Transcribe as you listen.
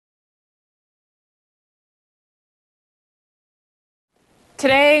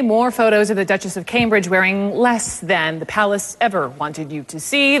Today, more photos of the Duchess of Cambridge wearing less than the palace ever wanted you to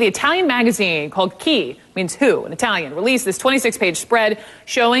see. The Italian magazine called Chi, means who in Italian, released this 26-page spread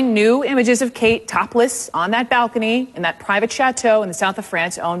showing new images of Kate topless on that balcony in that private chateau in the south of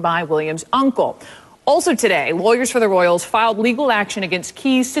France owned by William's uncle. Also today, lawyers for the royals filed legal action against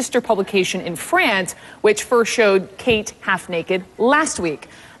Chi's sister publication in France, which first showed Kate half naked last week.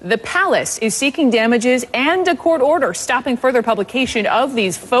 The palace is seeking damages and a court order stopping further publication of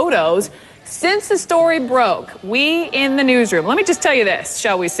these photos. Since the story broke, we in the newsroom, let me just tell you this,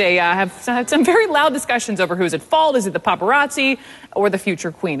 shall we say, have had some very loud discussions over who's at fault. Is it the paparazzi or the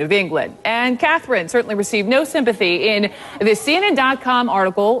future Queen of England? And Catherine certainly received no sympathy in the CNN.com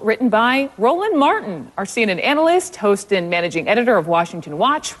article written by Roland Martin, our CNN analyst, host and managing editor of Washington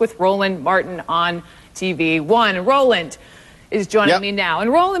Watch with Roland Martin on TV1. Roland is joining me now. And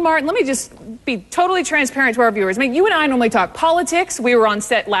Roland Martin, let me just be totally transparent to our viewers. I mean, you and I normally talk politics. We were on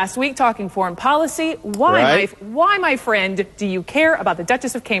set last week talking foreign policy. Why, my friend, do you care about the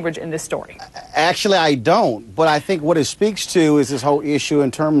Duchess of Cambridge in this story? Actually, I don't. But I think what it speaks to is this whole issue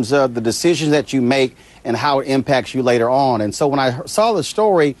in terms of the decisions that you make and how it impacts you later on. And so when I saw the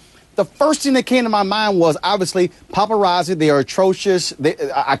story, the first thing that came to my mind was obviously paparazzi. They are atrocious.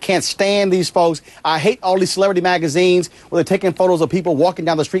 I can't stand these folks. I hate all these celebrity magazines where they're taking photos of people walking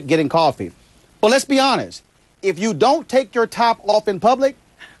down the street getting coffee. But let's be honest. If you don't take your top off in public,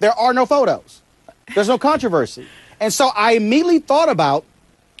 there are no photos. There's no controversy. And so I immediately thought about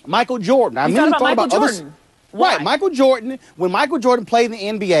Michael Jordan. I immediately thought about Jordan. Right, Michael Jordan. When Michael Jordan played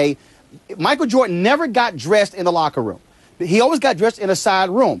in the NBA, Michael Jordan never got dressed in the locker room. He always got dressed in a side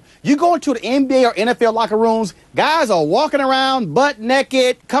room. You go into the NBA or NFL locker rooms, guys are walking around butt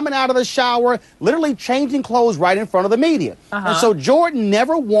naked, coming out of the shower, literally changing clothes right in front of the media. And so Jordan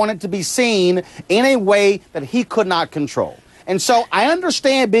never wanted to be seen in a way that he could not control. And so I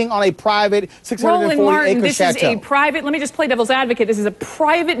understand being on a private 640-acre Roland Martin, this chateau. is a private, let me just play devil's advocate. This is a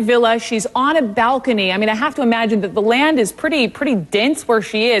private villa. She's on a balcony. I mean, I have to imagine that the land is pretty dense where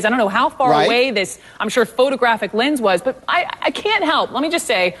she is. I don't know how far away this, I'm sure, photographic lens was, but I can't help. Let me just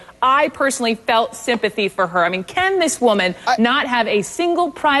say, I personally felt sympathy for her. I mean, can this woman not have a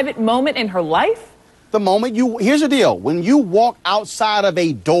single private moment in her life? The moment here's the deal. When you walk outside of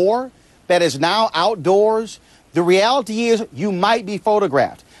a door that is now outdoors, the reality is you might be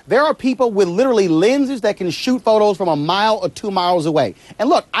photographed. There are people with literally lenses that can shoot photos from a mile or 2 miles away. And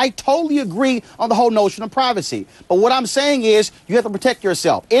look, I totally agree on the whole notion of privacy. But what I'm saying is you have to protect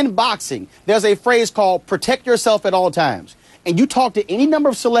yourself. In boxing, there's a phrase called protect yourself at all times. And you talk to any number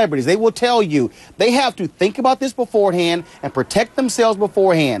of celebrities, they will tell you they have to think about this beforehand and protect themselves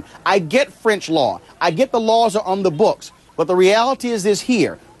beforehand. I get French law. I get the laws are on the books. But the reality is this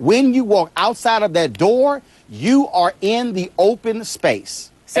here. When you walk outside of that door, you are in the open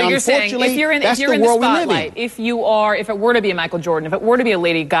space. So you're saying if you're in the spotlight, if it were to be a Michael Jordan, if it were to be a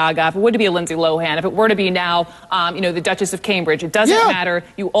Lady Gaga, if it were to be a Lindsay Lohan, if it were to be now, the Duchess of Cambridge, it doesn't matter.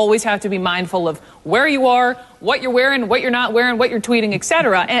 You always have to be mindful of where you are, what you're wearing, what you're not wearing, what you're tweeting,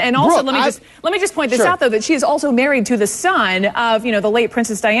 etc. And also, Brooke, let me just point this out, though, that she is also married to the son of, the late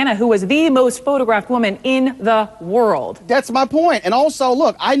Princess Diana, who was the most photographed woman in the world. That's my point. And also,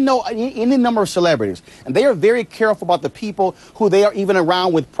 look, I know any number of celebrities, and they are very careful about the people who they are even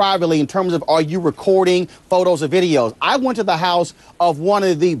around with privately in terms of are you recording photos or videos. I went to the house of one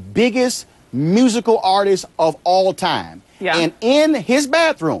of the biggest musical artists of all time. And in his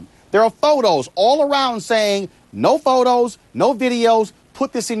bathroom, there are photos all around saying, no photos, no videos,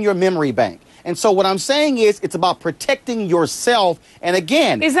 put this in your memory bank. And so what I'm saying is it's about protecting yourself. And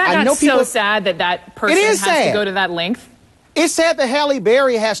again, is that not so sad that that person has to go to that length? It's sad that Halle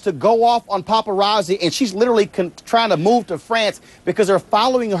Berry has to go off on paparazzi, and she's literally trying to move to France because they're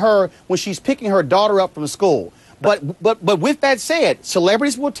following her when she's picking her daughter up from school. But with that said,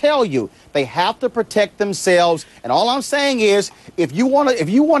 celebrities will tell you they have to protect themselves. And all I'm saying is, if you want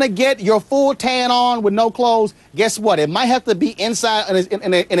to get your full tan on with no clothes, guess what? It might have to be inside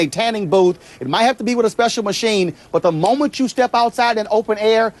in a tanning booth. It might have to be with a special machine. But the moment you step outside in open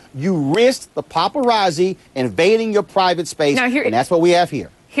air, you risk the paparazzi invading your private space. And that's what we have here.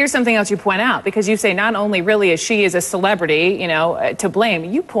 Here's something else you point out, because you say not only really is she as a celebrity, to blame,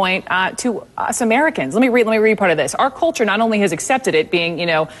 you point to us Americans. Let me read part of this. Our culture not only has accepted it being,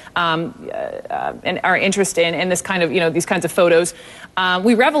 and our interest in this kind of, these kinds of photos,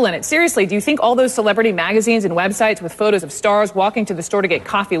 we revel in it. Seriously, do you think all those celebrity magazines and websites with photos of stars walking to the store to get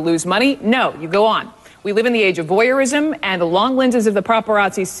coffee lose money? No, you go on. We live in the age of voyeurism, and the long lenses of the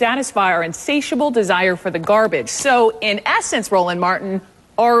paparazzi satisfy our insatiable desire for the garbage. So, in essence, Roland Martin,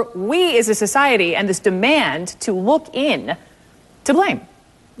 are we as a society and this demand to look in to blame?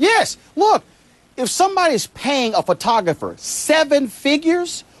 Yes. Look, if somebody's paying a photographer 7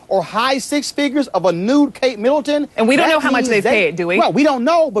 figures or high 6 figures of a nude Kate Middleton. And we don't know how much they've paid, do we? Well, we don't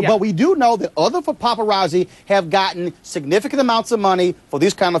know, but we do know that other paparazzi have gotten significant amounts of money for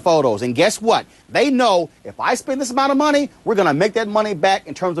these kind of photos. And guess what? They know if I spend this amount of money, we're going to make that money back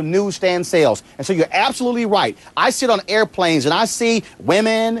in terms of newsstand sales. And so you're absolutely right. I sit on airplanes and I see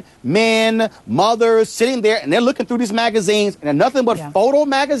women, men, mothers sitting there and they're looking through these magazines and they're nothing but photo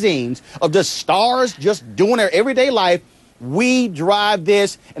magazines of just stars just doing their everyday life. We drive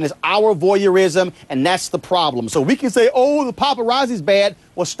this, and it's our voyeurism, and that's the problem. So we can say, oh, the paparazzi's bad.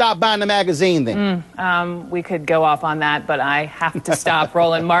 Well, stop buying the magazine then. We could go off on that, but I have to stop.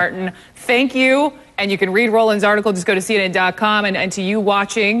 Roland Martin, thank you. And you can read Roland's article. Just go to CNN.com. And to you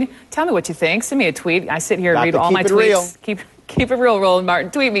watching, tell me what you think. Send me a tweet. I sit here and read all my tweets. Keep it real, Roland Martin.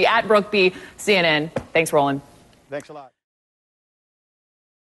 Tweet me at Brooke B. CNN. Thanks, Roland. Thanks a lot.